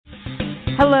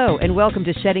Hello, and welcome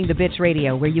to Shedding the Bitch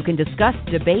Radio, where you can discuss,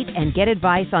 debate, and get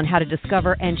advice on how to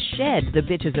discover and shed the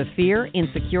bitches of fear,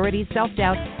 insecurity,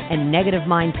 self-doubt, and negative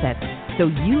mindsets so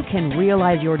you can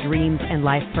realize your dreams and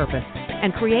life purpose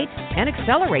and create and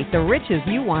accelerate the riches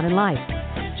you want in life.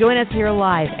 Join us here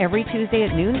live every Tuesday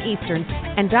at noon Eastern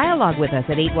and dialogue with us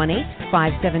at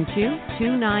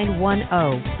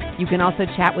 818-572-2910. You can also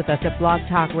chat with us at Blog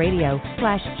Talk Radio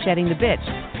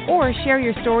 /SheddingTheBitch or share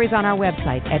your stories on our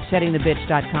website at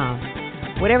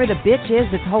sheddingthebitch.com. Whatever the bitch is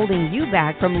that's holding you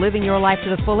back from living your life to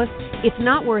the fullest, it's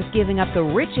not worth giving up the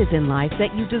riches in life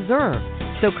that you deserve.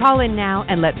 So call in now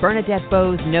and let Bernadette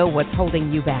Bose know what's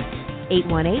holding you back.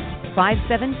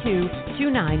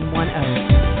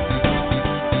 818-572-2910.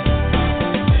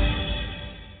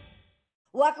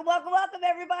 Welcome, welcome, welcome,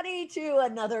 everybody, to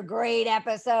another great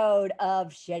episode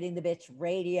of Shedding the Bitch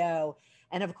Radio.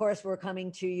 And of course, we're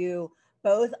coming to you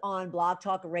both on Blog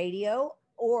Talk Radio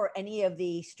or any of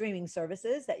the streaming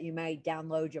services that you might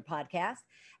download your podcast,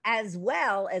 as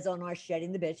well as on our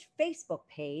Shedding the Bitch Facebook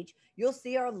page. You'll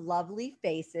see our lovely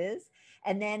faces.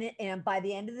 And then by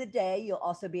the end of the day, you'll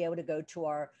also be able to go to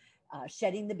our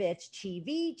Shedding the Bitch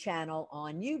TV channel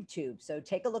on YouTube. So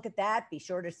take a look at that. Be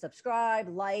sure to subscribe,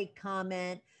 like,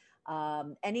 comment,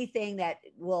 anything that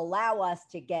will allow us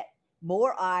to get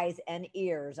more eyes and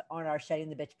ears on our Shedding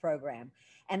the Bitch program.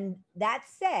 And that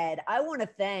said, I want to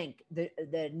thank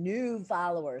the new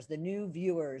followers, the new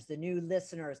viewers, the new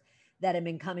listeners that have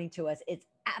been coming to us. It's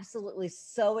absolutely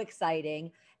so exciting.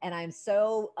 And I'm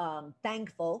so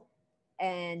thankful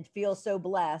and feel so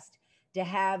blessed to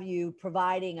have you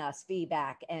providing us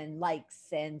feedback and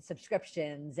likes and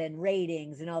subscriptions and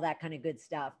ratings and all that kind of good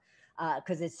stuff.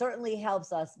 Because it certainly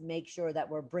helps us make sure that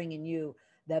we're bringing you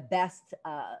the best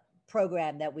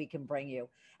program that we can bring you.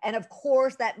 And of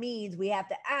course, that means we have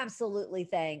to absolutely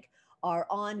thank our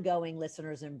ongoing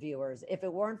listeners and viewers. If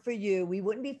it weren't for you, we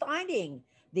wouldn't be finding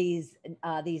these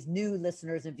new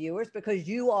listeners and viewers, because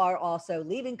you are also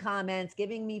leaving comments,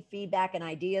 giving me feedback and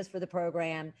ideas for the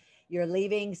program. You're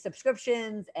leaving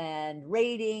subscriptions and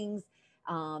ratings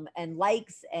and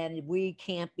likes, and we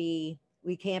can't be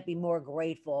more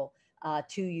grateful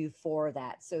to you for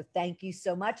that. So thank you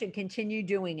so much, and continue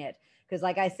doing it. Because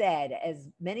like I said, as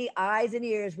many eyes and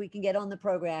ears we can get on the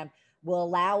program will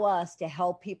allow us to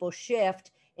help people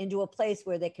shift into a place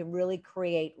where they can really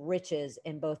create riches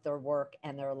in both their work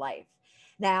and their life.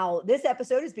 Now, this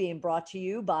episode is being brought to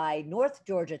you by North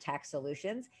Georgia Tax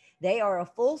Solutions. They are a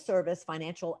full-service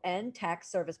financial and tax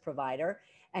service provider.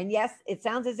 And yes, it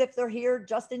sounds as if they're here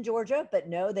just in Georgia, but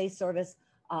no, they service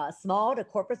small to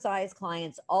corporate-sized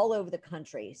clients all over the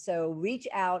country. So reach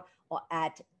out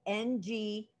at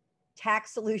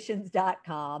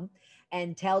ngtaxsolutions.com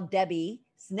and tell Debbie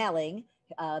Snelling,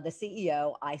 the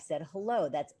CEO, I said hello.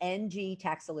 That's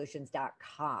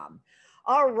ngtaxsolutions.com.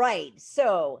 All right,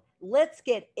 so let's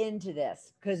get into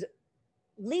this, because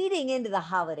leading into the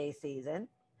holiday season,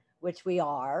 which we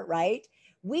are, right?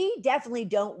 We definitely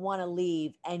don't want to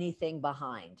leave anything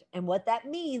behind. And what that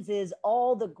means is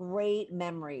all the great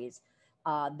memories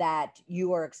that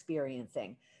you are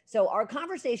experiencing. So our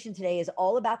conversation today is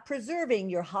all about preserving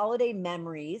your holiday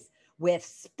memories with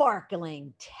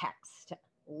sparkling text.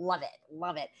 Love it,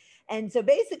 love it. And so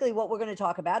basically what we're going to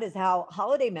talk about is how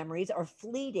holiday memories are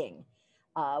fleeting.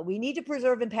 We need to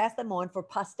preserve and pass them on for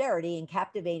posterity in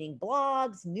captivating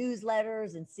blogs,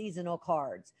 newsletters, and seasonal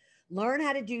cards. Learn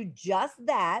how to do just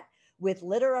that with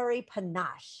literary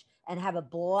panache and have a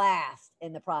blast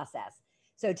in the process.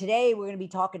 So today we're going to be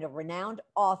talking to renowned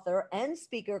author and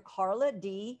speaker Carla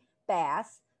D.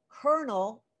 Bass,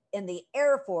 Colonel in the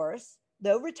Air Force,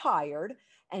 though retired,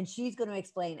 and she's going to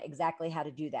explain exactly how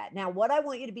to do that. Now, what I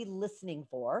want you to be listening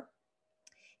for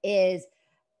is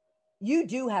you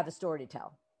do have a story to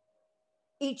tell.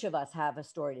 Each of us have a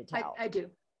story to tell. I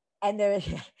do. And there's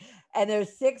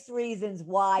 6 reasons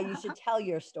why you should tell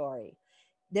your story.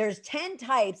 There's 10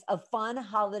 types of fun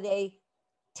holiday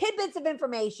tidbits of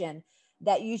information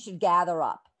that you should gather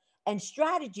up, and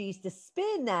strategies to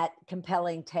spin that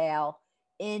compelling tale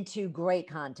into great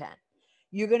content.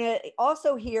 You're going to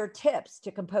also hear tips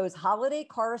to compose holiday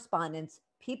correspondence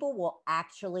people will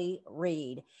actually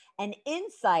read, and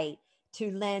insight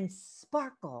to lend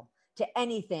sparkle to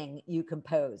anything you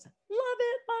compose. Love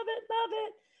it, love it, love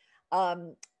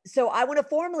it. So I want to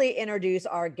formally introduce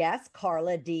our guest,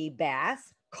 Carla D.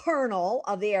 Bass, Colonel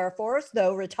of the Air Force,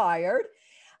 though retired.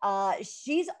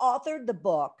 She's authored the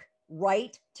book,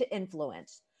 Right to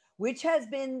Influence, which has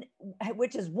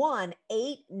won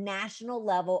 8 national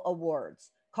level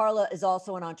awards. Carla is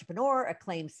also an entrepreneur,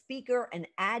 acclaimed speaker, and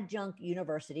adjunct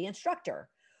university instructor.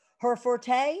 Her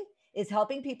forte is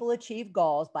helping people achieve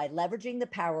goals by leveraging the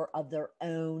power of their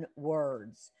own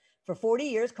words. For 40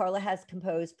 years, Carla has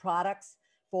composed products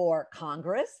for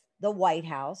Congress, the White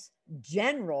House,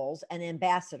 generals, and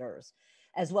ambassadors,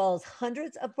 as well as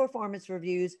hundreds of performance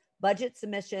reviews, budget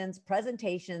submissions,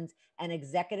 presentations, and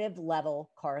executive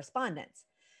level correspondence.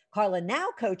 Carla now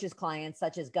coaches clients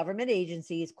such as government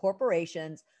agencies,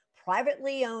 corporations,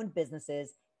 privately owned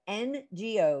businesses,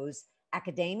 NGOs,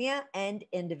 academia, and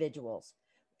individuals.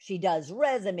 She does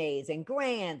resumes and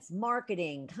grants,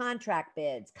 marketing, contract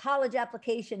bids, college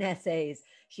application essays.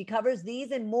 She covers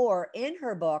these and more in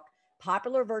her book,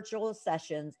 Popular Virtual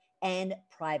Sessions and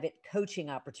Private Coaching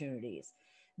Opportunities.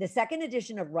 The second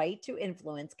edition of Right to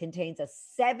Influence contains a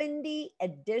 70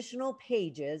 additional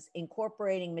pages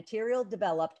incorporating material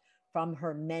developed from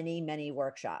her many, many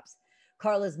workshops.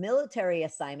 Carla's military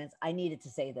assignments, I needed to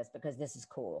say this because this is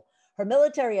cool. Her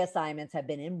military assignments have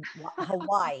been in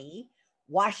Hawaii,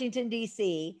 Washington,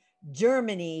 D.C.,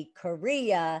 Germany,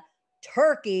 Korea,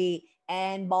 Turkey,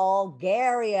 and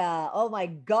Bulgaria. Oh my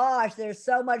gosh, there's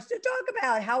so much to talk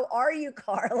about. How are you,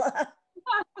 Carla?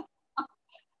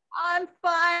 I'm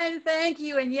fine, thank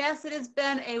you. And yes, it has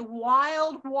been a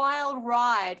wild, wild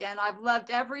ride, and I've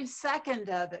loved every second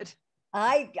of it.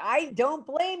 I don't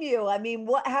blame you. I mean,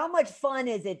 how much fun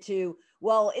is it to,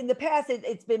 well, in the past,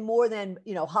 it's been more than,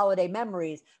 holiday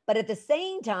memories, but at the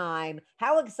same time,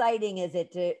 how exciting is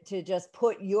it to just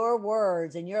put your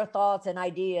words and your thoughts and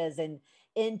ideas and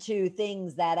into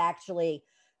things that actually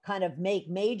kind of make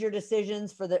major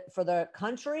decisions for the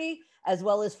country as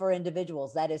well as for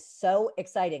individuals. That is so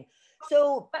exciting.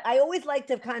 So I always like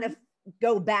to kind of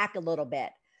go back a little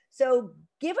bit. So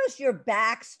give us your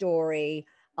backstory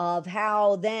of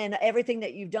how then everything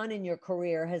that you've done in your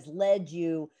career has led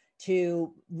you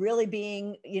to really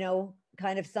being,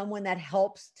 kind of someone that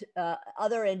helps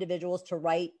other individuals to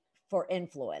write for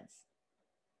influence.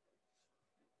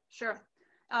 Sure.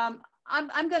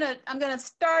 I'm gonna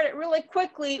start it really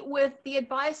quickly with the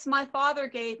advice my father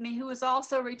gave me, who was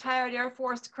also a retired Air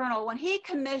Force colonel. When he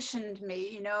commissioned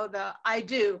me,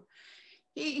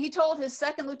 he told his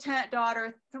second lieutenant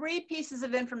daughter 3 pieces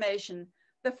of information.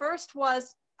 The first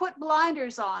was put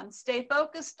blinders on, stay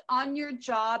focused on your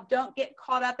job, don't get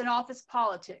caught up in office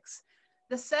politics.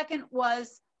 The second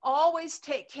was always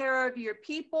take care of your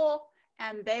people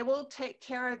and they will take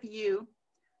care of you.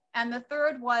 And the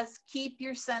third was keep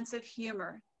your sense of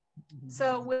humor.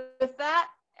 So with that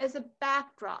as a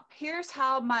backdrop, here's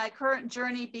how my current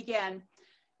journey began.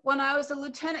 When I was a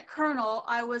lieutenant colonel,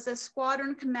 I was a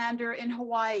squadron commander in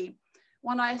Hawaii.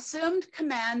 When I assumed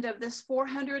command of this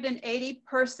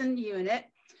 480-person unit,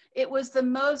 it was the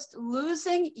most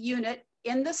losing unit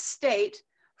in the state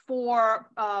for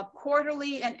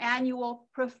quarterly and annual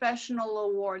professional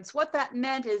awards. What that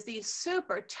meant is these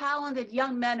super talented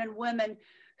young men and women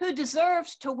who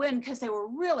deserved to win because they were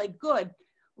really good,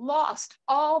 lost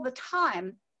all the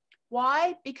time.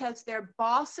 Why? Because their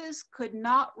bosses could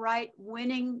not write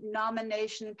winning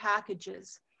nomination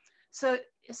packages. So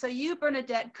you,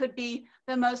 Bernadette, could be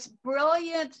the most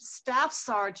brilliant staff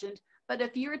sergeant, but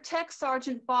if your tech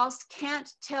sergeant boss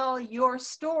can't tell your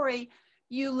story,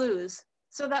 you lose.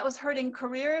 So that was hurting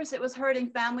careers. It was hurting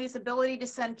families' ability to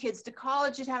send kids to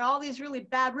college. It had all these really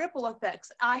bad ripple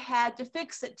effects. I had to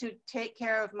fix it to take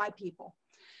care of my people.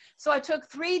 So I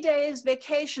took 3 days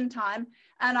vacation time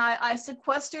and I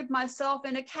sequestered myself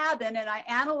in a cabin and I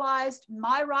analyzed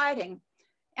my writing.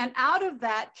 And out of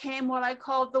that came what I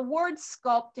called the word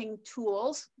sculpting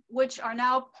tools, which are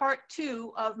now part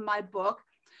 2 of my book.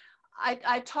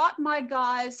 I taught my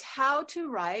guys how to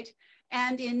write.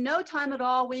 And in no time at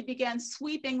all, we began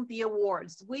sweeping the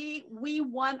awards. We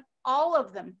won all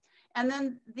of them. And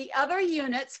then the other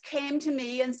units came to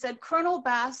me and said, Colonel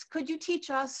Bass, could you teach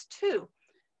us too?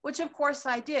 Which of course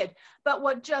I did. But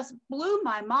what just blew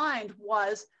my mind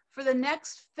was for the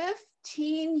next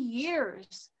 15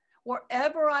 years,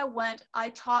 wherever I went, I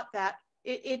taught that.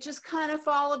 It just kind of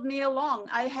followed me along.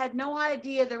 I had no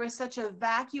idea there was such a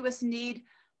vacuous need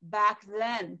back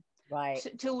then. Right.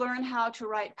 To learn how to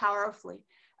write powerfully.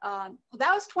 That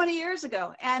was 20 years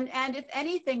ago. And if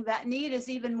anything, that need is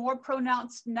even more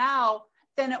pronounced now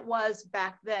than it was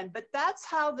back then. But that's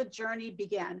how the journey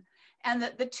began. And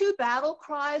the 2 battle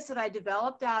cries that I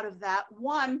developed out of that,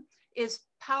 one is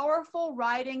powerful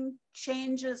writing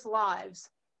changes lives,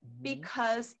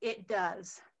 because it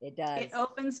does. It does. It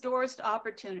opens doors to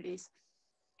opportunities.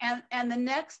 And the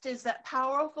next is that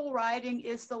powerful writing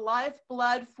is the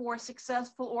lifeblood for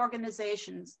successful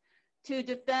organizations to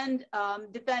defend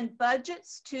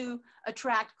budgets, to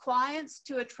attract clients,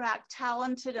 to attract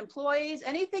talented employees,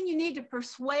 anything you need to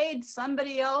persuade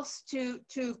somebody else to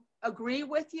agree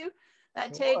with you.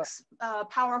 That Sure. takes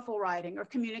powerful writing or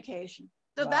communication.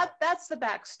 So Right. that's the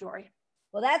backstory.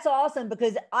 Well, that's awesome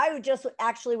because I just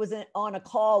actually was on a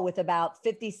call with about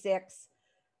 56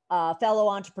 fellow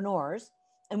entrepreneurs,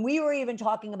 and we were even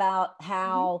talking about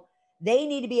how they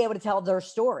need to be able to tell their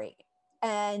story,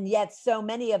 and yet so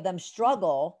many of them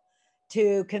struggle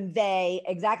to convey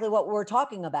exactly what we're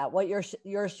talking about. What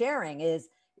you're sharing is,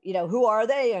 who are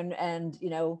they, and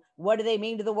what do they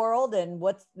mean to the world, and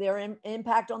what's their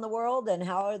impact on the world, and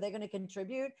how are they going to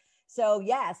contribute. So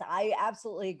yes, I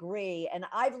absolutely agree. And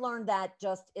I've learned that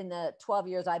just in the 12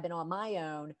 years I've been on my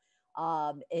own,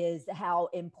 is how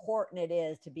important it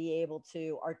is to be able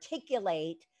to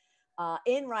articulate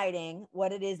in writing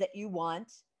what it is that you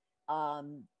want,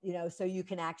 so you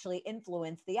can actually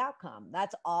influence the outcome.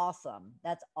 That's awesome.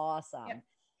 That's awesome. Yep.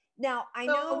 Now, I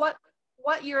So know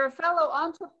what your fellow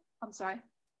I'm sorry.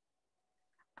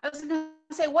 I was going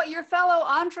to say what your fellow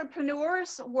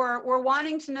entrepreneurs were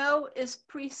wanting to know is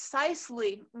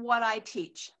precisely what I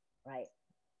teach. Right.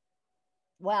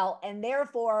 Well, and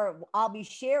therefore I'll be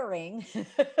sharing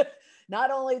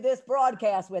not only this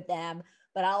broadcast with them,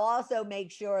 but I'll also make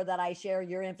sure that I share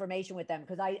your information with them.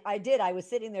 Because I was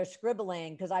sitting there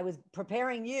scribbling because I was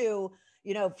preparing you,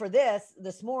 for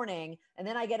this morning. And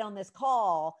then I get on this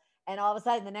call, and all of a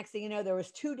sudden the next thing you know, there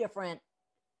was two different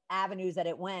avenues that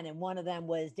it went. And one of them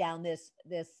was down this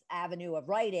avenue of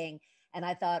writing. And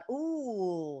I thought,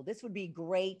 ooh, this would be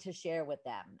great to share with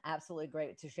them. Absolutely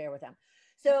great to share with them.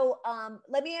 So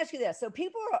let me ask you this. So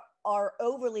people are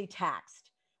overly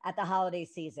taxed at the holiday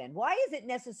season. Why is it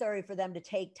necessary for them to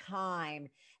take time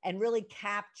and really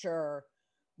capture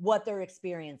what they're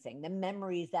experiencing, the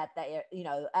memories that they,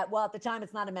 at the time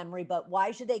it's not a memory, but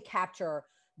why should they capture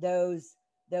those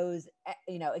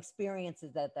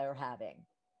experiences that they're having?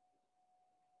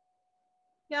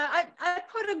 Yeah, I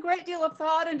put a great deal of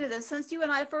thought into this since you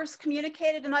and I first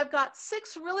communicated, and I've got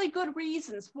 6 really good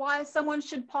reasons why someone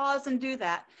should pause and do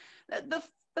that. The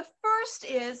first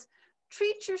is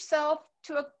treat yourself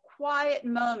to a quiet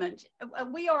moment.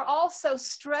 We are all so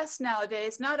stressed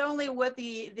nowadays, not only with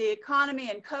the economy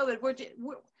and COVID,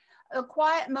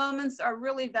 quiet moments are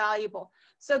really valuable.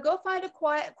 So go find a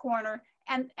quiet corner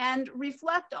and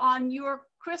reflect on your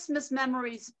Christmas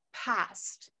memories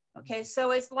past. Okay,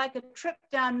 so it's like a trip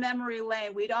down memory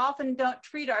lane. We often don't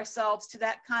treat ourselves to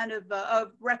that kind of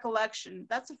recollection.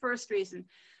 That's the first reason.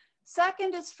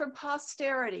 Second is for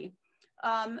posterity.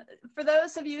 For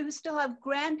those of you who still have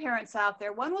grandparents out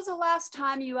there, when was the last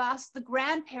time you asked the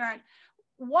grandparent,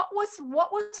 what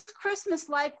was Christmas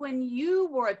like when you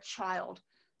were a child?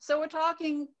 So we're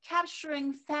talking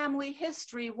capturing family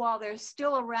history while they're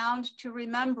still around to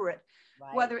remember it.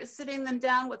 Right. Whether it's sitting them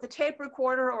down with a tape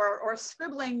recorder or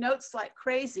scribbling notes like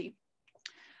crazy.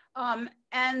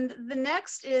 And the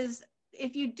next is,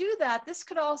 if you do that, this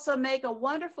could also make a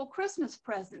wonderful Christmas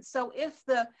present. So if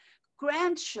the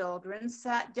grandchildren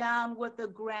sat down with the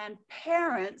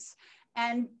grandparents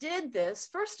and did this,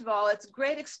 first of all, it's a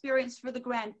great experience for the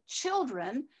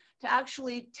grandchildren to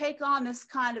actually take on this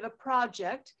kind of a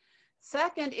project.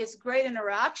 Second is great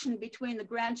interaction between the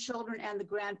grandchildren and the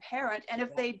grandparent. And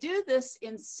if they do this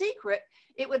in secret,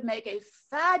 it would make a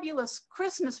fabulous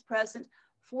Christmas present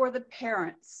for the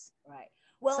parents. Right.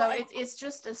 Well, so it's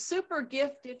just a super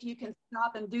gift if you can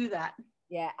stop and do that.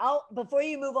 Yeah. Before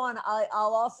you move on,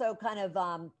 I'll also kind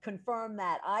of confirm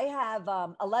that I have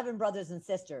 11 brothers and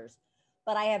sisters,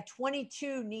 but I have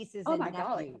 22 nieces and nephews.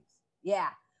 Golly. Yeah.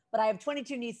 But I have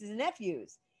 22 nieces and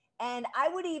nephews. And I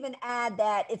would even add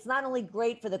that it's not only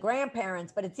great for the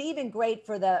grandparents, but it's even great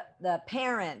for the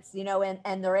parents,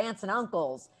 and their aunts and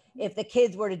uncles, if the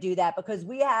kids were to do that, because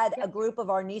we had a group of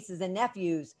our nieces and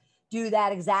nephews do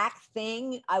that exact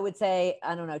thing, I would say,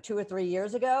 I don't know, 2 or 3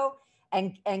 years ago,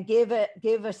 and give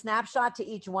a snapshot to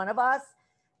each one of us.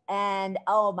 And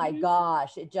oh my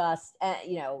gosh, it just,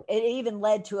 it even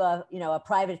led to a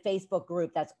private Facebook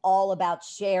group that's all about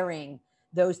sharing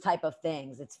those type of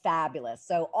things. It's fabulous.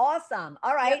 So awesome.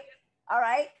 All right. Yep. All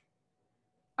right.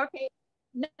 Okay.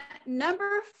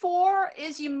 Number 4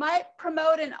 is you might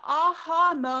promote an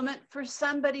aha moment for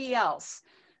somebody else.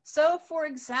 So for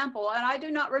example, and I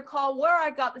do not recall where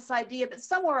I got this idea, but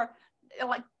somewhere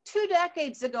like 2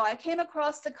 decades ago, I came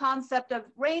across the concept of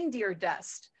reindeer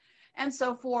dust. And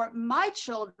so for my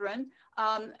children,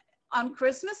 on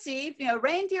Christmas Eve,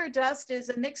 reindeer dust is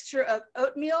a mixture of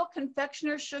oatmeal,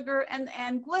 confectioner's sugar,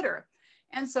 and glitter.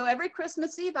 And so every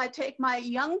Christmas Eve, I take my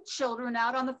young children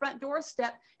out on the front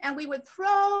doorstep, and we would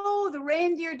throw the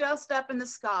reindeer dust up in the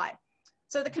sky.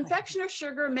 So the confectioner's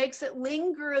sugar makes it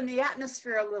linger in the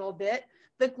atmosphere a little bit.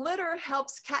 The glitter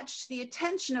helps catch the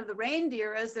attention of the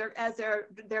reindeer as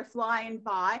they're flying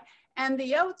by, and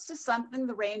the oats is something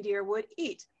the reindeer would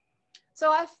eat.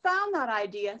 So I found that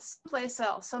idea someplace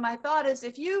else. So my thought is,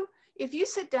 if you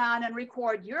sit down and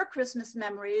record your Christmas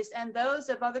memories and those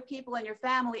of other people in your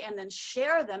family and then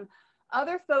share them,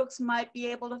 other folks might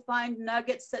be able to find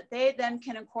nuggets that they then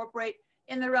can incorporate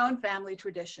in their own family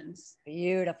traditions.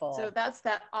 Beautiful. So that's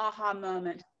that aha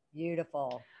moment.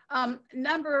 Beautiful.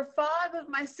 Number 5 of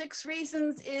my 6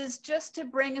 reasons is just to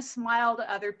bring a smile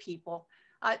to other people.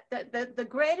 The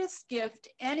greatest gift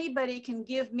anybody can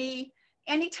give me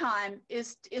anytime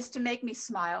is to make me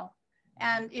smile.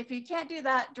 And if you can't do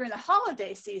that during the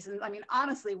holiday season, I mean,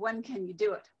 honestly, when can you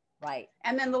do it? Right.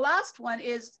 And then the last one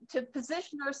is to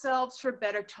position ourselves for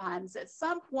better times. At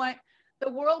some point,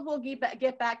 the world will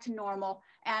get back to normal,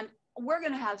 and we're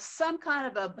going to have some kind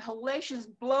of a hellacious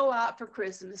blowout for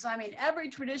Christmas. I mean, every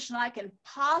tradition I can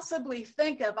possibly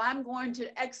think of, I'm going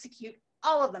to execute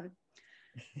all of them.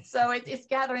 So it's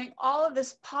gathering all of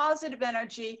this positive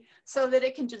energy so that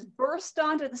it can just burst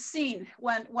onto the scene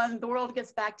when the world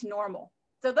gets back to normal.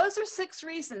 So those are 6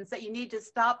 reasons that you need to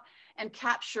stop and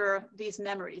capture these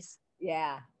memories.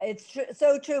 Yeah, it's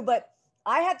so true. But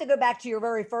I have to go back to your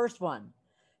very first one,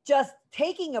 just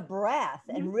taking a breath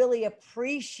and really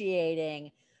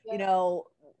appreciating,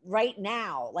 right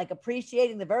now, like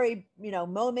appreciating the very,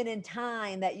 moment in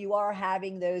time that you are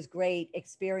having those great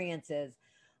experiences.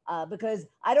 Because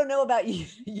I don't know about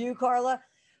you, Carla,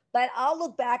 but I'll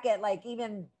look back at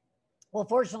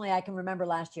fortunately I can remember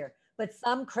last year, but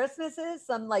some Christmases,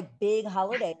 some like big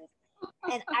holidays,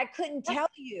 and I couldn't tell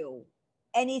you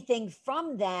anything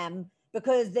from them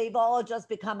because they've all just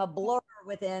become a blur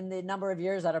within the number of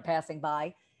years that are passing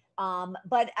by.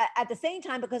 But at the same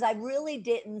time, because I really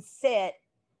didn't sit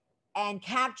and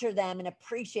capture them and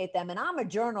appreciate them. And I'm a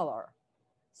journaler.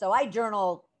 So I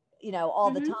journal,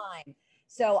 all the time.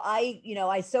 So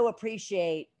I so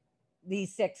appreciate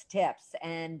these 6 tips,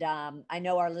 and I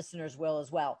know our listeners will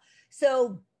as well.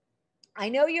 So I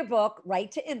know your book, Right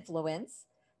to Influence.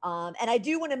 And I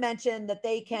do want to mention that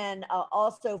they can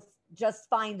also just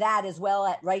find that as well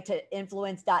at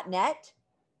righttoinfluence.net.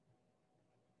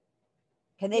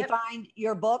 Can they find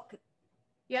your book?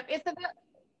 Yep,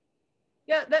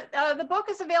 the book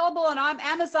is available on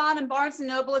Amazon and Barnes and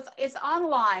Noble. It's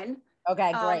online.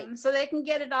 Okay, great. So they can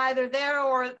get it either there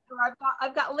or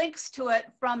I've got links to it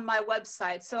from my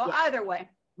website. So either way.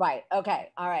 Right. Okay.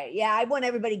 All right. Yeah, I want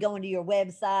everybody going to your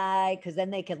website because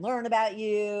then they can learn about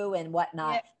you and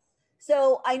whatnot. Yep.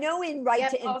 So I know in Right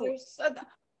to Influence.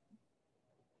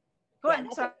 Go ahead.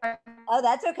 Sorry. Oh,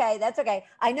 that's okay. That's okay.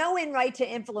 I know in Right to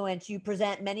Influence, you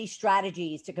present many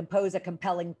strategies to compose a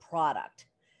compelling product.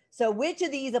 So which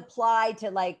of these apply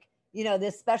to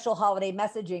this special holiday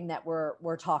messaging that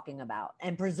we're talking about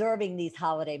and preserving these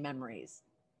holiday memories?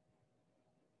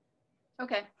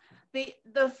 Okay.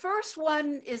 The first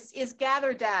one is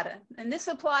gather data. And this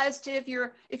applies to if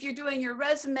you're doing your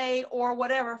resume or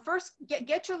whatever. First,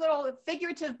 get your little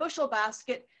figurative bushel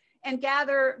basket and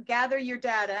gather your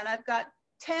data. And I've got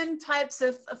 10 types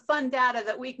of fun data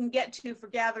that we can get to for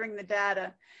gathering the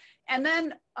data. And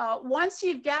then once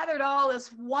you've gathered all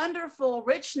this wonderful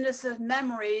richness of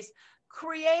memories,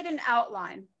 create an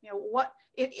outline.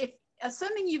 If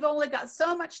assuming you've only got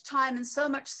so much time and so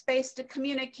much space to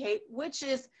communicate, which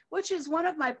is one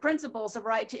of my principles of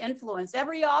Right to Influence.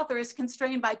 Every author is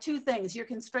constrained by 2 things. You're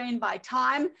constrained by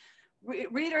time,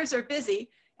 readers are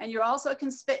busy, and you're also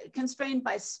constrained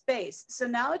by space. So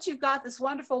now that you've got this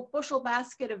wonderful bushel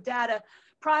basket of data,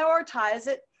 prioritize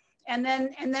it, and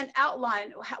then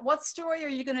outline what story are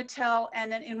you going to tell,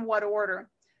 and then in what order,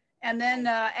 and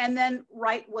then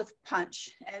write with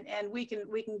punch, and we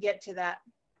can get to that.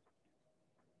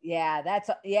 Yeah,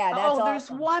 that's awesome. There's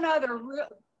one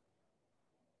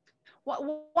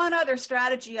other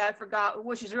strategy I forgot,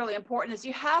 which is really important, is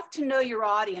you have to know your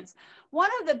audience. One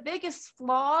of the biggest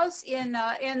flaws in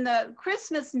the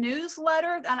Christmas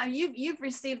newsletter, and you've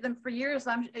received them for years,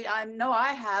 I know I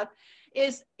have,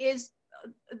 is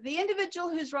the individual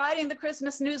who's writing the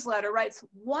Christmas newsletter writes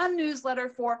one newsletter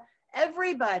for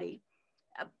everybody.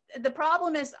 The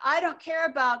problem is I don't care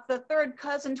about the 3rd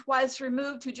cousin twice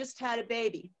removed who just had a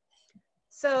baby.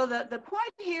 So the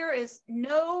point here is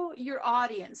know your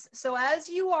audience. So as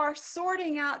you are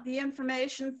sorting out the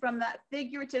information from that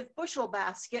figurative bushel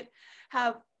basket,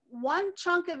 have one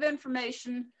chunk of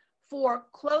information for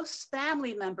close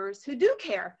family members who do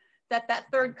care that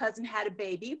 3rd cousin had a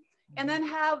baby, and then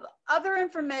have other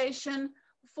information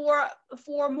for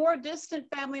more distant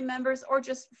family members or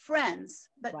just friends,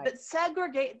 but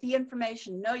segregate the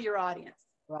information, know your audience.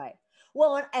 Right.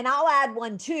 Well, and I'll add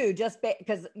one too, just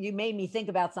because you made me think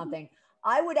about something.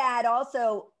 I would add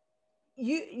also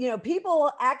you know,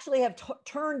 people actually have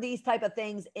turned these type of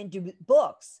things into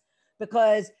books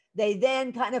because they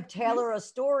then kind of tailor a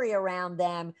story around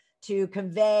them to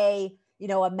convey, you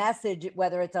know, a message,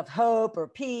 whether it's of hope or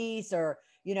peace or,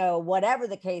 you know, whatever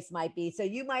the case might be. So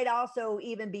you might also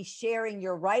even be sharing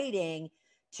your writing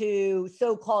to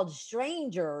so-called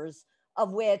strangers,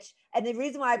 of which, and the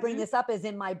reason why I bring this up is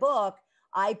in my book,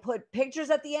 I put pictures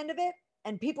at the end of it,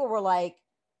 and people were like,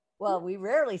 well, we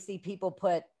rarely see people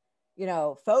put, you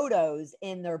know, photos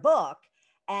in their book.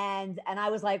 And I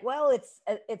was like, well,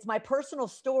 it's my personal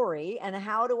story, and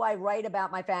how do I write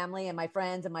about my family and my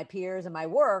friends and my peers and my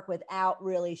work without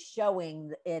really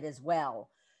showing it as well?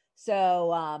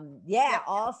 So yeah,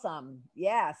 awesome.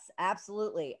 Yes,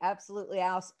 absolutely, absolutely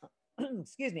awesome.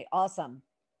 Excuse me, awesome.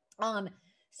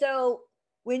 So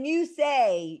when you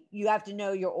say you have to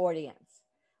know your audience,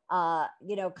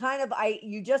 you know, kind of,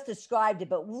 you just described it,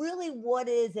 but really, what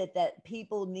is it that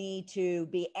people need to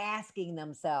be asking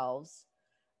themselves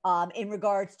in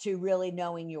regards to really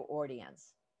knowing your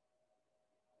audience?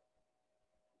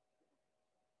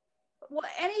 Well,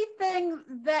 anything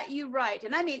that you write,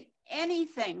 and I mean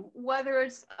anything, whether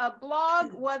it's a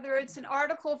blog, whether it's an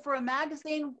article for a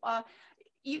magazine,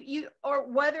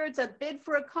 or whether it's a bid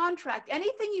for a contract,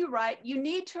 anything you write, you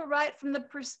need to write from the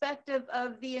perspective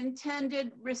of the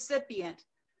intended recipient.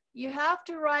 You have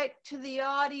to write to the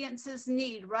audience's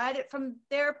need, write it from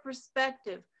their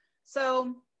perspective.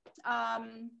 So,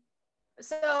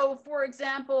 for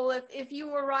example, if you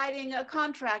were writing a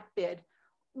contract bid,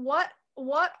 what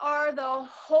are the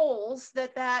holes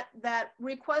that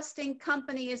requesting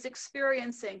company is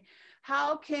experiencing?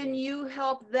 How can you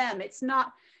help them? It's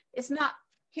not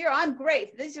here, I'm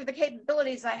great, these are the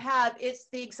capabilities I have. It's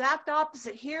the exact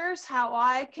opposite. Here's how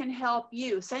I can help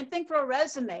you. Same thing for a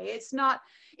resume. It's not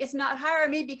hire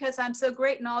me because I'm so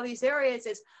great in all these areas.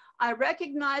 It's I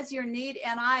recognize your need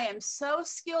and I am so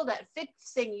skilled at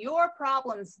fixing your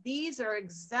problems. These are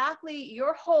exactly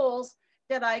your holes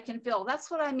that I can fill. That's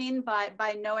what I mean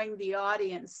by knowing the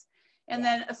audience. And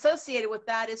then associated with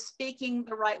that is speaking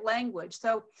the right language.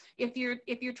 So if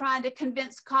you're trying to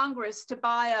convince Congress to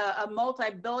buy a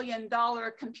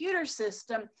multi-billion-dollar computer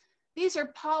system, these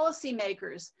are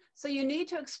policymakers. So you need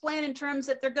to explain in terms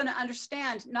that they're going to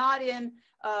understand, not in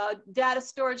data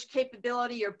storage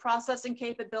capability or processing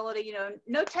capability, you know,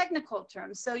 no technical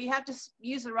terms. So you have to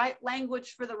use the right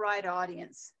language for the right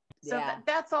audience. So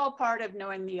that's all part of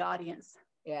knowing the audience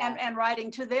and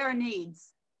writing to their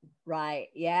needs. Right.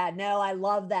 Yeah. No, I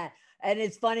love that. And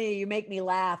it's funny, you make me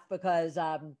laugh because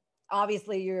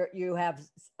obviously you have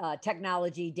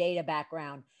technology data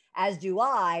background, as do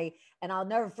I. And I'll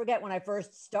never forget when I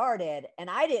first started and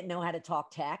I didn't know how to talk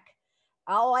tech.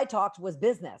 All I talked was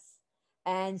business.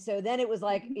 And so then it was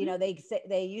like, you know,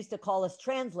 they used to call us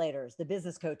translators, the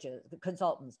business coaches, the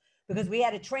consultants, because we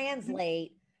had to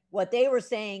translate what they were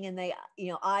saying in the,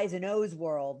 you know, I's and O's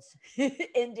worlds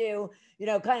into, you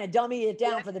know, kind of dummy it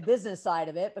down for the business side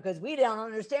of it, because we don't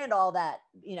understand all that,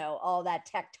 you know, all that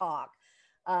tech talk.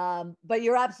 But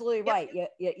you're absolutely right.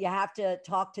 You have to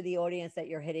talk to the audience that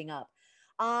you're hitting up.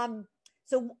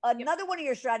 So another one of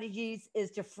your strategies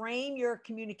is to frame your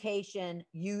communication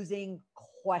using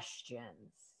questions.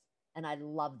 And I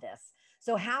love this.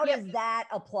 So how does that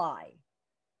apply?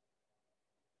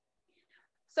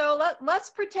 So let's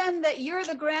pretend that you're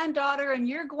the granddaughter and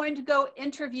you're going to go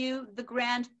interview the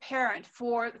grandparent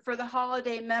for the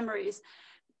holiday memories.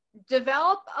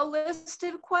 Develop a list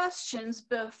of questions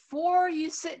before you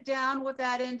sit down with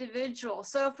that individual.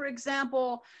 So for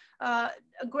example,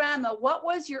 Grandma, what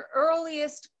was your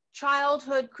earliest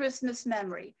childhood Christmas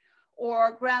memory?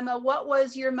 Or Grandma, what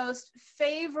was your most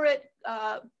favorite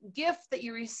gift that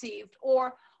you received?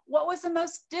 Or what was the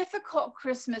most difficult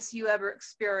Christmas you ever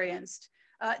experienced?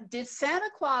 Did Santa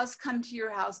Claus come to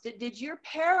your house? Did your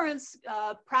parents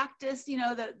practice, you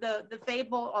know, the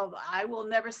fable of, I will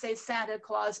never say Santa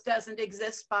Claus doesn't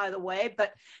exist, by the way,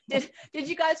 but did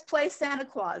you guys play Santa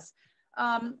Claus?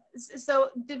 So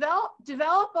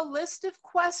develop a list of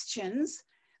questions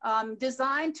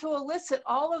designed to elicit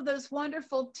all of those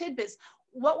wonderful tidbits.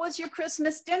 What was your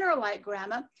Christmas dinner like,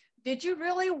 Grandma? Did you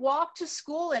really walk to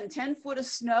school in 10 foot of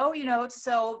snow? You know,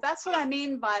 so that's what I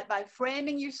mean by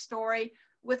framing your story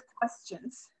with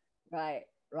questions. Right,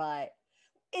 right.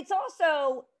 It's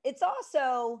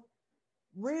also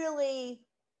really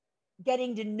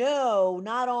getting to know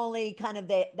not only kind of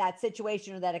that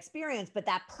situation or that experience, but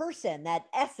that person, that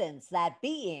essence, that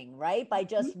being, right? By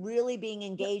just really being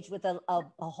engaged with a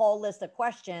whole list of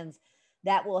questions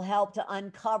that will help to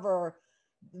uncover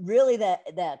really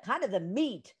the kind of the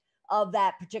meat of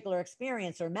that particular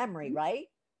experience or memory, right?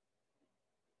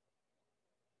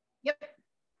 Yep.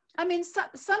 I mean, some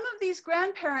of these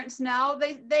grandparents now,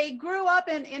 they grew up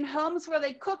in homes where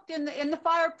they cooked in the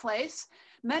fireplace.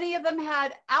 Many of them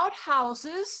had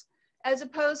outhouses as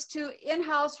opposed to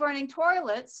in-house running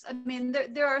toilets. I mean,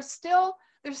 there's still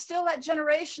that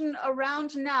generation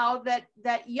around now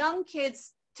that young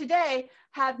kids today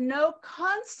have no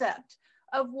concept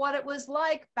of what it was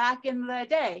like back in the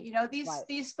day. You know, Right.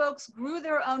 these folks grew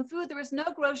their own food. There was no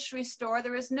grocery store.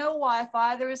 There was no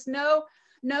Wi-Fi. There was no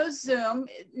Zoom.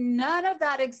 None of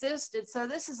that existed. So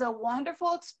this is a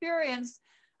wonderful experience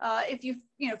if you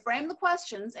frame the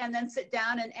questions and then sit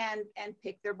down and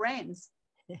pick their brains.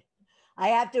 I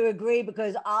have to agree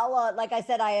because like I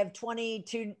said, I have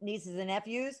 22 nieces and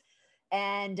nephews.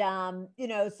 And,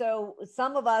 so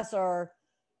some of us are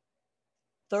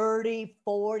 30,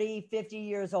 40, 50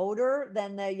 years older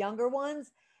than the younger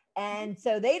ones. And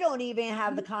so they don't even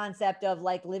have the concept of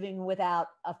like living without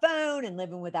a phone and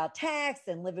living without text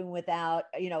and living without,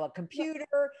 a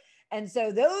computer. And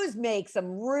so those make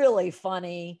some really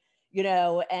funny,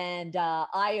 and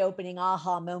eye-opening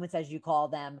aha moments, as you call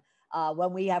them,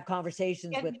 when we have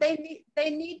conversations And with. they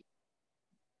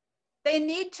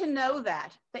need to know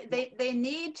that. They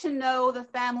need to know the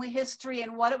family history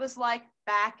and what it was like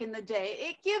back in the day.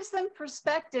 It gives them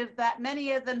perspective that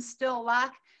many of them still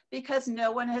lack because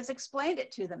no one has explained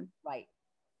it to them. Right.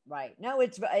 Right. No,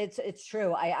 it's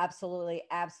true. I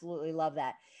absolutely love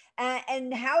that.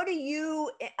 And how do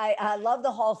you? I love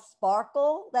the whole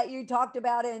sparkle that you talked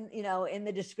about in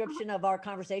the description of our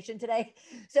conversation today.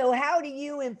 So how do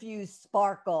you infuse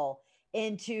sparkle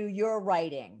into your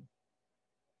writing?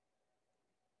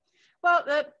 Well,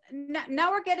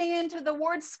 now we're getting into the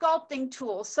word sculpting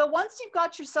tools. So once you've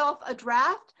got yourself a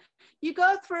draft, you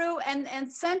go through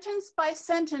and sentence by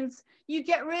sentence, you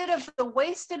get rid of the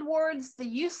wasted words, the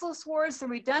useless words, the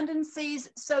redundancies.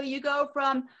 So you go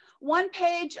from one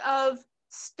page of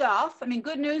stuff. I mean,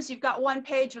 good news, you've got one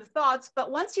page of thoughts, but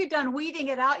once you're done weeding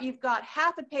it out, you've got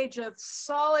half a page of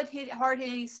solid,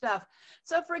 hard-hitting stuff.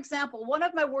 So for example, one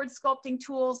of my word sculpting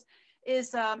tools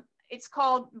is it's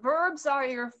called Verbs Are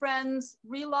Your Friends,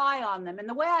 Rely on Them. And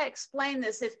the way I explain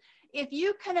this is if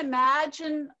you can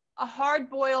imagine a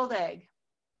hard-boiled egg.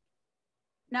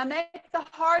 Now make the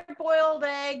hard-boiled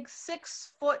egg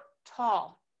 6 foot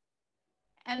tall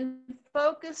and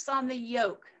focus on the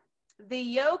yolk. The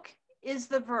yolk is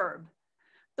the verb.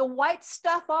 The white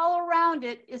stuff all around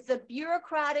it is the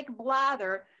bureaucratic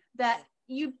blather that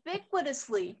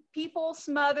ubiquitously people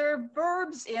smother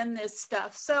verbs in this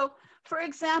stuff. So for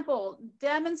example,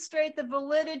 demonstrate the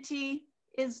validity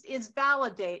is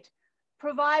validate.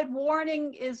 Provide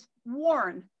warning is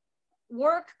warn.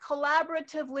 Work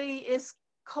collaboratively is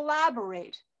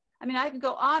collaborate. I mean, I can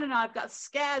go on and on. I've got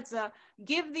scads.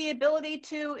 Give the ability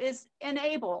to is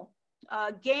enable.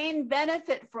 Gain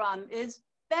benefit from is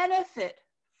benefit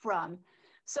from.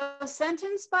 So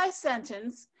sentence by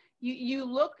sentence, you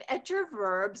look at your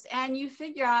verbs and you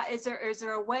figure out, is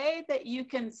there a way that you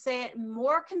can say it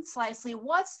more concisely?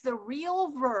 What's the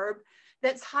real verb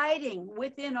that's hiding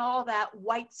within all that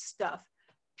white stuff?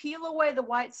 Peel away the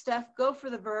white stuff, go for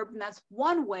the verb, and that's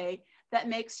one way that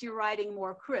makes your writing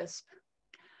more crisp.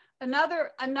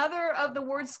 Another of the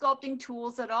word sculpting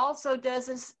tools that also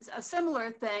does a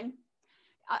similar thing,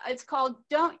 it's called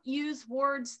Don't Use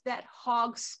Words That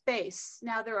Hog Space.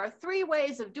 Now, there are 3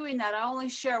 ways of doing that. I only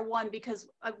share one because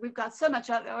we've got so much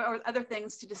other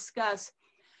things to discuss.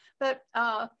 But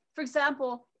for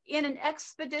example, in an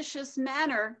expeditious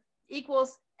manner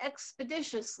equals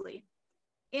expeditiously.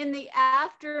 In the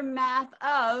aftermath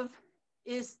of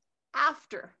is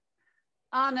after.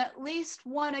 On at least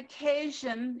one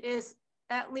occasion is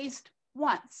at least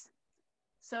once.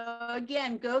 So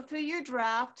again, go through your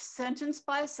draft sentence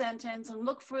by sentence and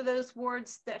look for those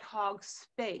words that hog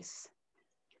space.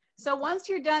 So once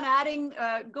you're done adding,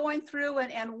 going through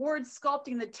and word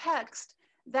sculpting the text,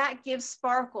 that gives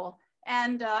sparkle.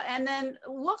 And then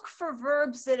look for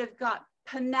verbs that have got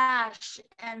panache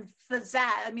and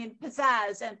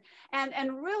pizzazz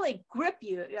and really grip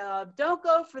you. Don't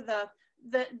go for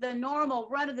the normal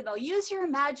run of the mill. Use your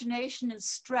imagination and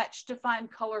stretch to find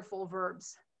colorful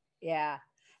verbs. Yeah.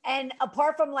 And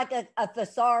apart from like a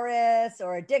thesaurus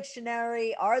or a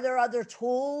dictionary, are there other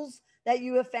tools that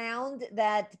you have found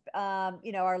that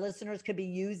our listeners could be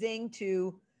using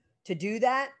to do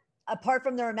that apart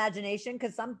from their imagination?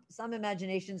 Because some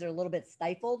imaginations are a little bit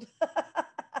stifled.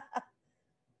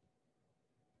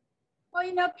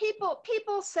 Well,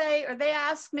 people say, or they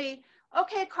ask me,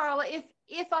 okay, Carla,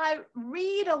 if I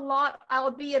read a lot,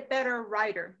 I'll be a better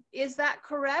writer. Is that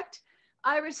correct?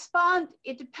 I respond,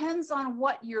 it depends on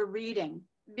what you're reading.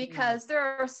 because there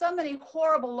are so many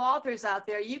horrible authors out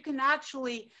there. You can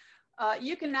actually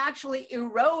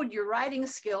erode your writing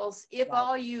skills if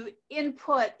all you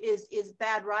input is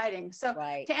bad writing. So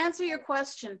to answer your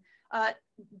question,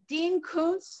 Dean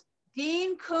Koontz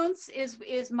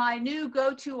is my new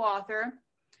go-to author.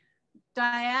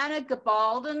 Diana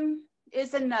Gabaldon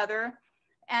is another.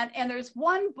 And there's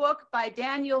one book by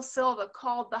Daniel Silva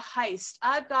called The Heist.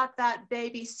 I've got that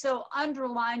baby so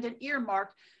underlined and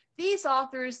earmarked. These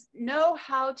authors know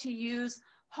how to use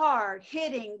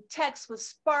hard-hitting text with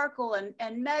sparkle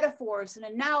and metaphors and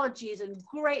analogies and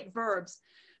great verbs.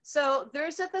 So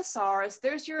there's a thesaurus,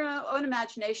 there's your own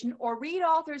imagination, or read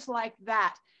authors like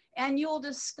that, and you'll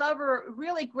discover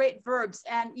really great verbs,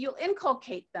 and you'll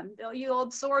inculcate them. You'll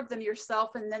absorb them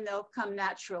yourself, and then they'll come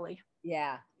naturally.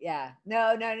 Yeah.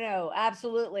 No,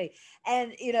 absolutely.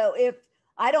 And, if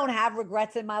I don't have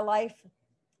regrets in my life,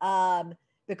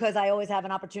 because I always have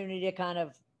an opportunity to kind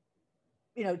of,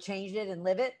 change it and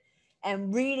live it.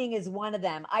 And reading is one of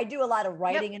them. I do a lot of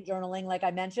writing and journaling, like I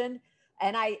mentioned,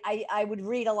 and I would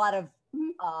read a lot of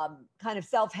kind of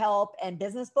self-help and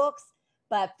business books,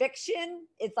 but fiction,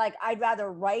 it's like, I'd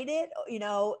rather write it,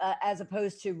 as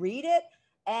opposed to read it.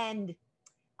 And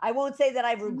I won't say that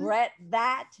I regret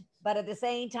that, but at the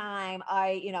same time,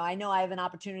 I know I have an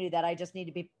opportunity that I just need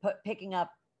to be picking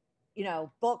up,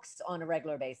 books on a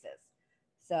regular basis.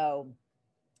 So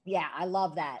yeah, I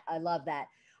love that.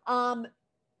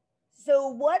 So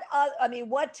what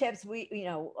tips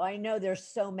I know there's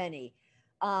so many.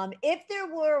 If there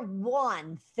were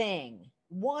one thing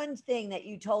that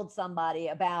you told somebody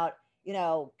about,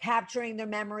 capturing their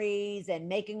memories and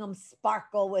making them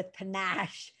sparkle with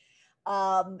panache,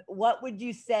 what would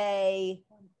you say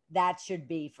that should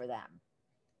be for them?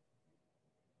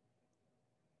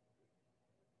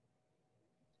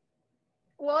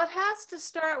 Well, it has to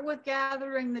start with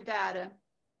gathering the data,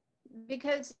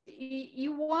 because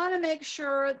you want to make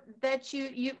sure that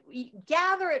you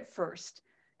gather it first.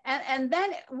 And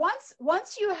then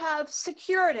once you have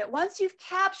secured it, once you've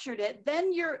captured it,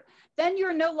 then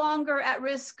you're no longer at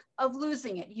risk of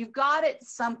losing it. You've got it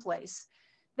someplace.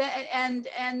 And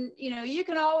you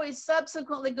can always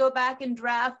subsequently go back and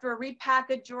draft or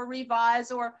repackage or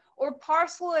revise or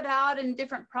parcel it out in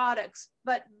different products,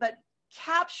 but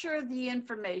capture the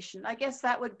information. I guess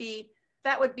that would be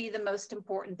the most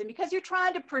important thing, because you're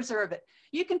trying to preserve it.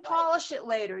 You can polish it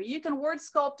later, you can word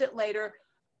sculpt it later,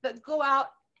 but go out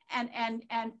and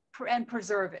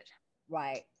preserve it.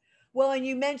 Right. Well, and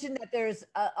you mentioned that there's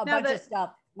a bunch of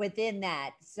stuff within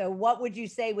that. So what would you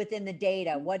say within the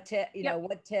data? What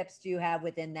tips do you have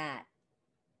within that?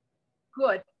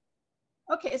 Good.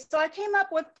 Okay, so I came up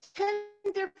with 10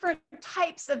 different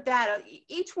types of data.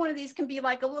 Each one of these can be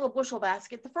like a little bushel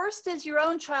basket. The first is your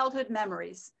own childhood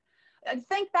memories. And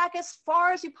think back as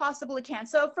far as you possibly can.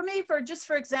 So for me, for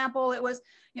example, it was,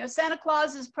 Santa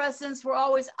Claus's presents were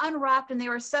always unwrapped and they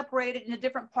were separated in a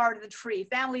different part of the tree.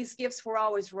 Family's gifts were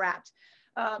always wrapped.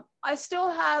 I still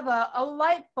have a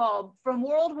light bulb from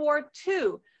World War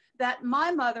II that my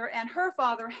mother and her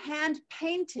father hand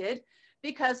painted,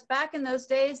 because back in those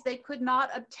days, they could not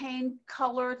obtain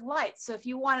colored lights. So if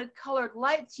you wanted colored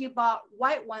lights, you bought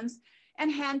white ones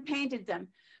and hand painted them.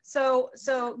 So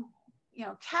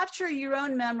capture your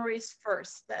own memories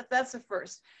first. That's the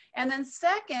first. And then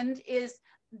second is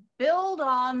build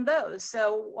on those.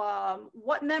 So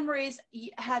what memories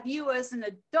have you as an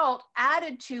adult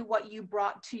added to what you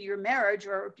brought to your marriage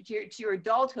or to your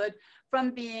adulthood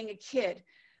from being a kid?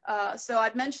 So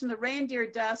I'd mentioned the reindeer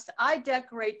dust. I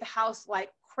decorate the house like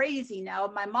crazy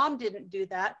now. My mom didn't do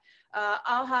that.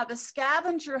 I'll have a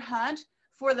scavenger hunt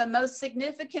for the most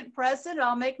significant present.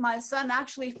 I'll make my son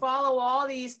actually follow all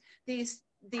these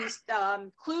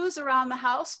clues around the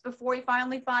house before he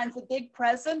finally finds a big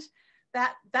present.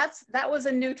 That was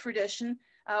a new tradition.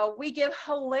 We give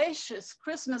hellacious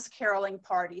Christmas caroling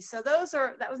parties. So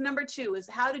that was number 2, is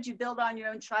how did you build on your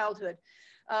own childhood?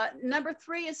 Number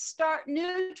 3 is start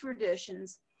new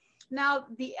traditions. Now,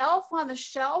 the elf on the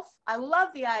shelf, I love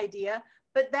the idea,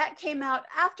 but that came out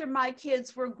after my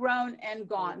kids were grown and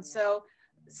gone. So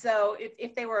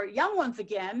if they were young ones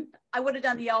again, I would have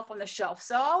done the elf on the shelf.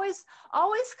 So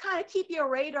always kind of keep your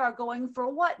radar going for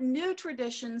what new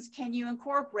traditions can you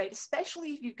incorporate,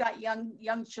 especially if you've got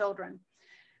young children.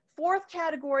 4th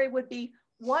category would be,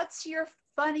 what's your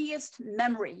funniest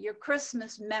memory, your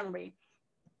Christmas memory?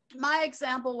 My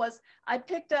example was, I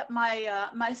picked up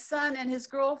my son and his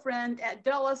girlfriend at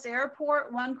Dulles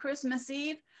Airport one Christmas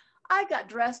Eve. I got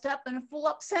dressed up in a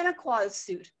full-up Santa Claus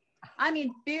suit. I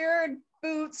mean, beard,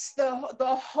 boots,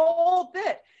 the whole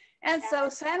bit. And so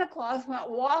Santa Claus went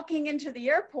walking into the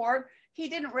airport, he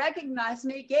didn't recognize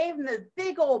me, gave him the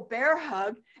big old bear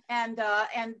hug, and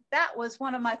that was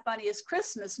one of my funniest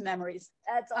Christmas memories.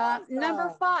 That's awesome.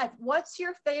 Number 5, what's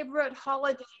your favorite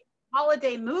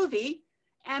holiday movie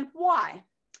and why?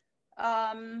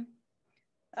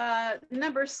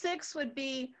 Number 6 would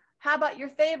be, how about your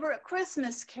favorite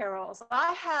Christmas carols?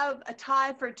 I have a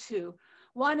tie for 2.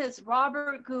 One is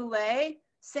Robert Goulet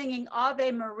singing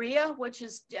Ave Maria, which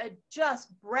is just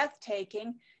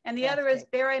breathtaking. And the other is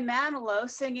Barry Manilow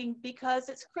singing Because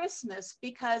It's Christmas,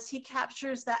 because he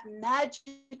captures that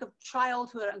magic of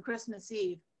childhood on Christmas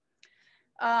Eve.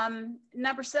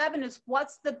 Number 7 is,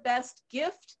 what's the best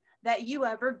gift that you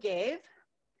ever gave?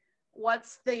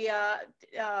 What's the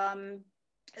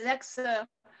next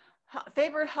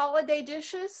favorite holiday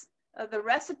dishes? The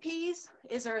recipes?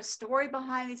 Is there a story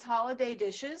behind these holiday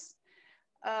dishes?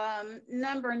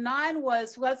 Number 9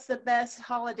 was, what's the best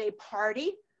holiday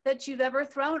party that you've ever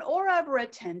thrown or ever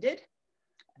attended?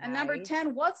 Nice. And number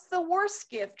 10, what's the worst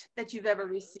gift that you've ever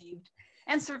received?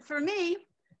 And so for me,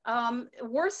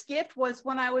 worst gift was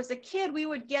when I was a kid, we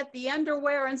would get the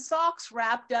underwear and socks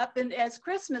wrapped up as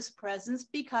Christmas presents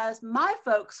because my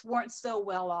folks weren't so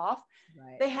well off.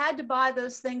 Right. They had to buy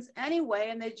those things anyway,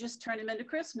 and they just turned them into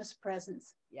Christmas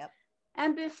presents. Yep.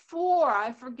 And before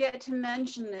I forget to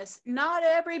mention this, not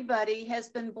everybody has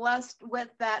been blessed with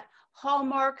that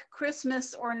Hallmark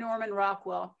Christmas or Norman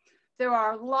Rockwell. There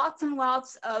are lots and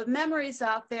lots of memories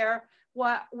out there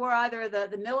where either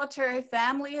the military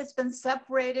family has been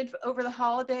separated over the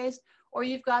holidays, or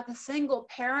you've got the single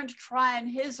parent trying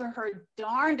his or her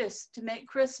darndest to make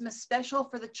Christmas special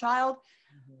for the child.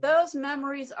 Mm-hmm. Those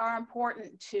memories are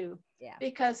important too,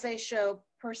 because they show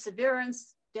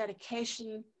perseverance,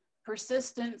 dedication,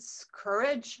 persistence,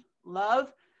 courage,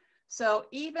 love. So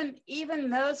even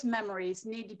those memories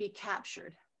need to be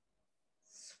captured.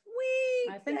 Sweet.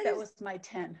 I think that was my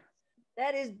 10.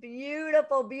 That is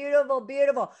beautiful, beautiful,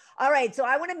 beautiful. All right. So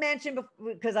I want to mention,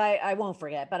 because I won't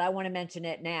forget, but I want to mention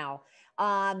it now.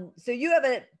 So you have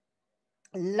a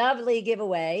lovely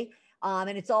giveaway, and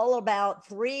it's all about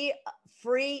 3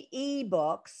 free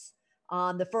ebooks.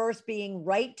 The first being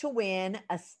Right to Win,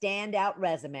 a Standout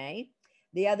Resume.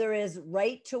 The other is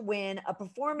Right to Win, a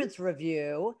Performance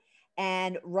Review,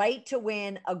 and Right to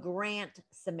Win, a Grant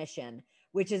Submission,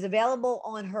 which is available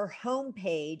on her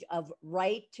homepage of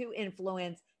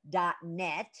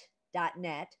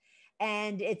righttoinfluence.net.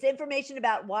 And it's information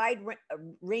about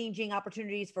wide-ranging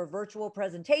opportunities for virtual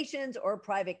presentations or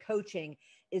private coaching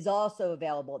is also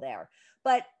available there.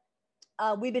 But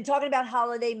we've been talking about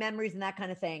holiday memories and that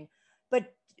kind of thing.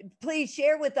 But please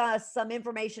share with us some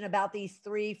information about these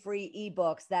 3 free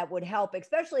ebooks that would help,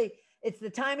 especially it's the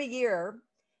time of year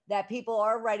that people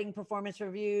are writing performance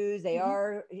reviews. They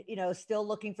are, still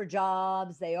looking for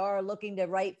jobs. They are looking to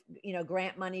write,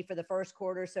 grant money for the first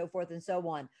quarter, so forth and so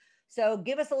on. So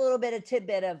give us a little bit of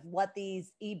tidbit of what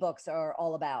these ebooks are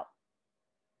all about.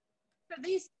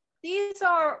 These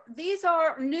are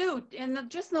new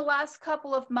just in the last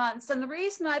couple of months. And the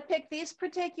reason I picked these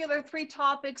particular 3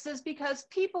 topics is because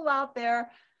people out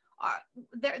there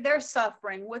they're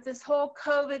suffering with this whole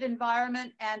COVID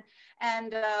environment and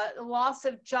loss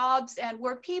of jobs, and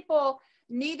where people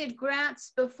needed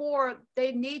grants before,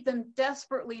 they need them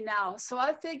desperately now. So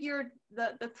I figured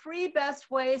the 3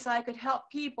 best ways I could help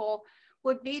people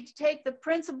would be to take the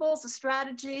principles, the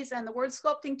strategies, and the word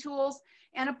sculpting tools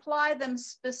and apply them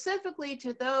specifically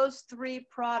to those 3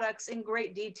 products in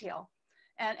great detail.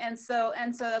 And so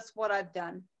that's what I've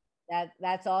done.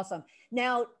 That's awesome.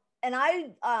 Now, and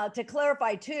to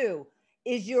clarify too,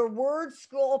 is your word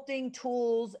sculpting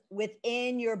tools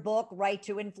within your book, Right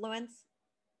to Influence?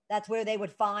 That's where they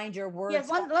would find your words. Yes,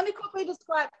 let me quickly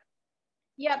describe.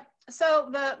 Yep. So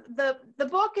the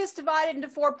book is divided into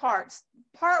 4 parts.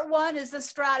 Part 1 is the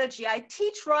strategy. I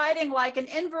teach writing like an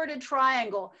inverted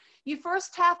triangle. You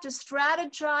first have to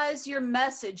strategize your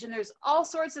message, and there's all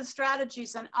sorts of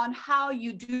strategies on how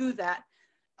you do that.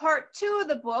 Part 2 of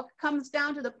the book comes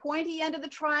down to the pointy end of the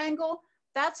triangle.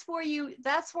 That's where you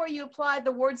apply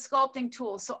the word sculpting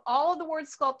tools. So all of the word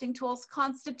sculpting tools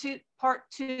constitute part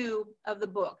 2 of the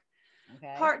book.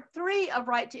 Okay. Part 3 of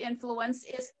Right to Influence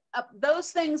is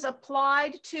those things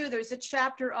applied to. There's a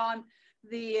chapter on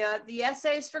the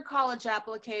essays for college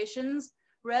applications,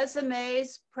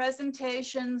 resumes,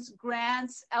 presentations,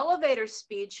 grants, elevator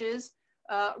speeches,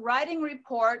 writing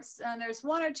reports, and there's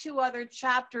 1 or 2 other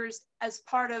chapters as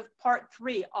part of part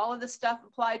 3. All of the stuff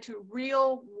applied to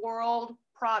real world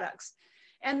products.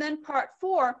 And then part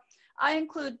 4, I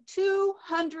include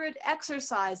 200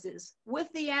 exercises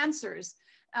with the answers.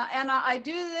 And I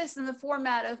do this in the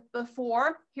format of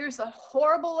before, here's a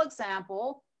horrible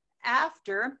example,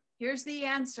 after, here's the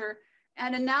answer,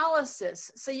 and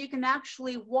analysis. So you can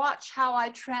actually watch how I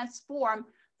transform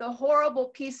the horrible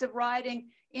piece of writing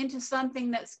into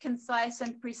something that's concise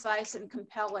and precise and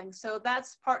compelling. So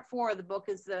that's part 4 of the book,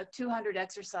 is the 200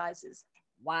 exercises.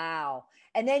 Wow.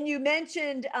 And then you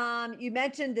mentioned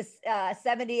this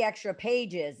 70 extra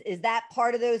pages. Is that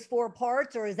part of those 4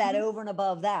 parts, or is that over and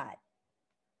above that?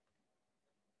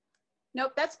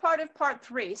 Nope, that's part of part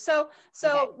 3. So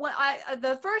Okay. when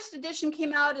the first edition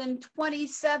came out in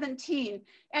 2017,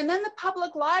 and then the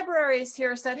public libraries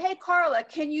here said, hey, Carla,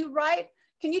 can you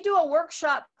do a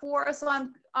workshop for us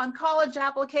on college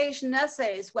application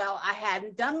essays? Well, I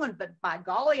hadn't done one, but by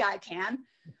golly, I can.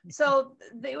 So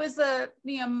it was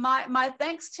my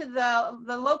thanks to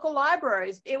the local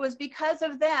libraries. It was because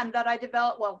of them that I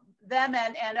developed, well, them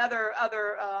and other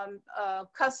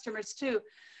customers too.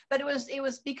 But it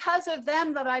was because of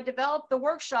them that I developed the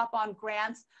workshop on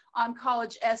grants, on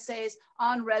college essays,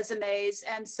 on resumes.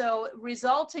 And so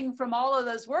resulting from all of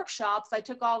those workshops, I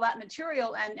took all that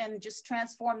material and just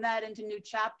transformed that into new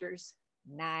chapters.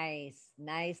 Nice.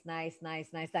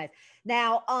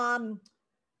 Now,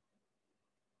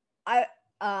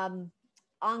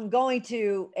 I'm going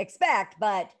to expect,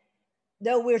 but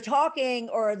though we're talking,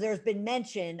 or there's been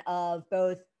mention of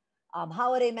both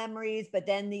holiday memories, but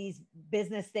then these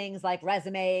business things like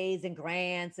resumes and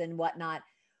grants and whatnot,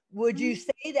 would you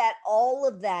say that all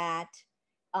of that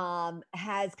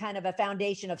has kind of a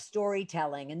foundation of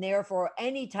storytelling, and therefore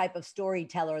any type of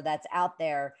storyteller that's out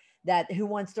there who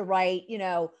wants to write,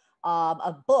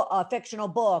 a fictional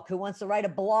book, who wants to write a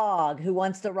blog, who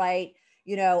wants to write,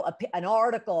 an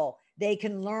article, they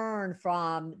can learn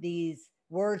from these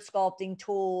word sculpting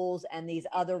tools and these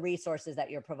other resources that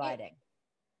you're providing?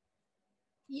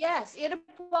 Yes, it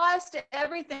applies to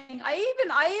everything. I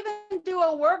even do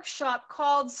a workshop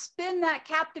called Spin That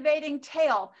Captivating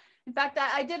Tale. In fact,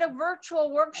 I did a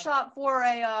virtual workshop for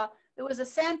it was a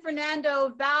San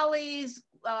Fernando Valley's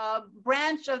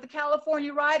branch of the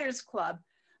California Writers Club.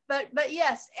 But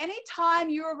yes, anytime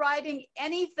you're writing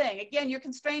anything, again, you're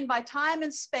constrained by time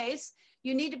and space.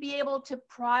 You need to be able to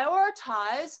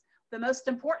prioritize the most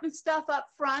important stuff up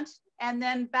front and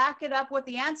then back it up with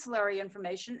the ancillary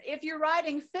information. If you're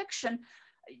writing fiction,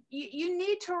 you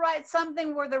need to write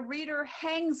something where the reader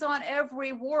hangs on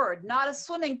every word, not a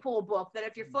swimming pool book that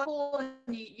if you're full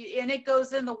and it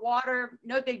goes in the water,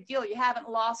 no big deal, you haven't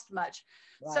lost much.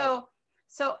 Right.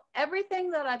 So everything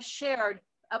that I've shared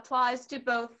applies to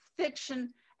both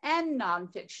fiction and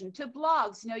nonfiction, to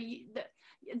blogs.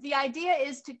 The idea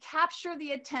is to capture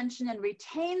the attention and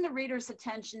retain the reader's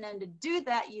attention. And to do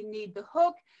that, you need the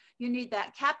hook, you need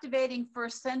that captivating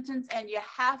first sentence, and you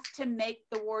have to make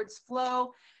the words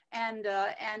flow and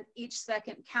each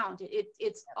second count.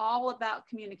 It's all about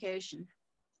communication.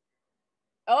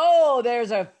 Oh,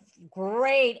 there's a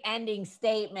great ending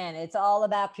statement. It's all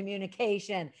about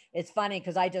communication. It's funny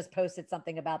because I just posted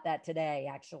something about that today,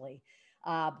 actually,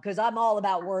 because I'm all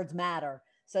about words matter.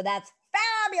 So that's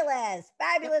fabulous.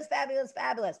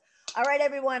 All right,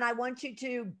 everyone, I want you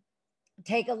to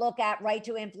take a look at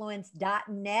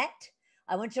writetoinfluence.net.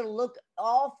 I want you to look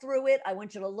all through it. I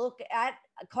want you to look at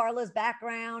Carla's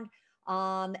background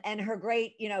and her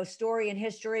great, story and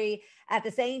history. At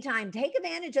the same time, take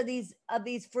advantage of these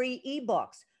free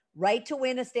ebooks. Right to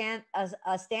win a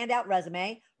standout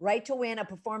resume, right to win a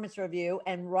performance review,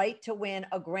 and right to win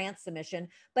a grant submission.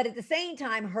 But at the same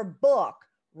time, her book,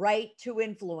 Right to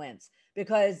Influence,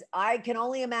 because I can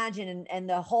only imagine, and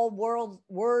the whole world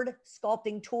word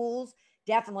sculpting tools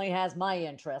definitely has my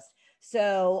interest.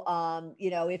 So,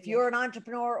 if you're an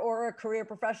entrepreneur or a career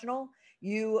professional,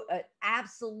 you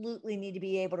absolutely need to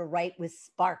be able to write with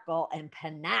sparkle and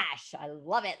panache. I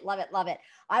love it.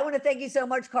 I want to thank you so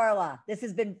much, Carla. This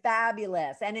has been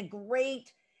fabulous and a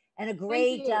great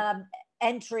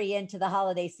entry into the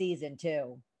holiday season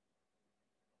too.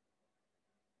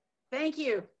 Thank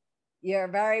you. You're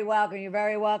very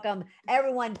welcome.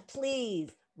 Everyone,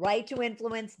 please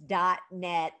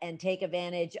writetoinfluence.net and take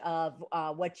advantage of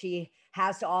what she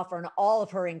has to offer and all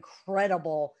of her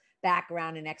incredible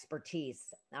background and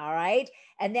expertise. All right.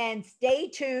 And then stay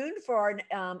tuned for our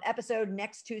episode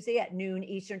next Tuesday at noon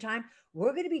Eastern time.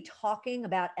 We're going to be talking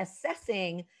about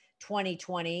assessing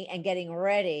 2020 and getting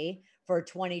ready for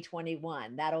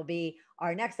 2021. That'll be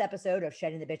our next episode of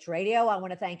Shedding the Bitch Radio. I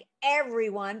want to thank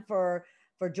everyone for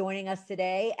joining us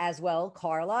today as well,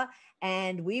 Carla.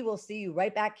 And we will see you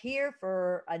right back here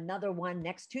for another one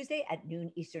next Tuesday at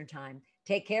noon Eastern time.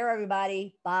 Take care,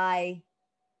 everybody. Bye.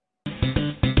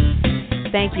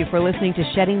 Thank you for listening to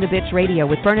Shedding the Bitch Radio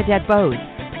with Bernadette Bose.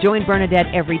 Join Bernadette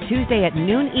every Tuesday at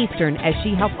noon Eastern as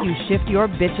she helps you shift your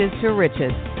bitches to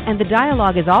riches. And the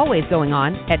dialogue is always going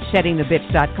on at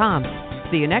sheddingthebitch.com.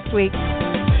 See you next week.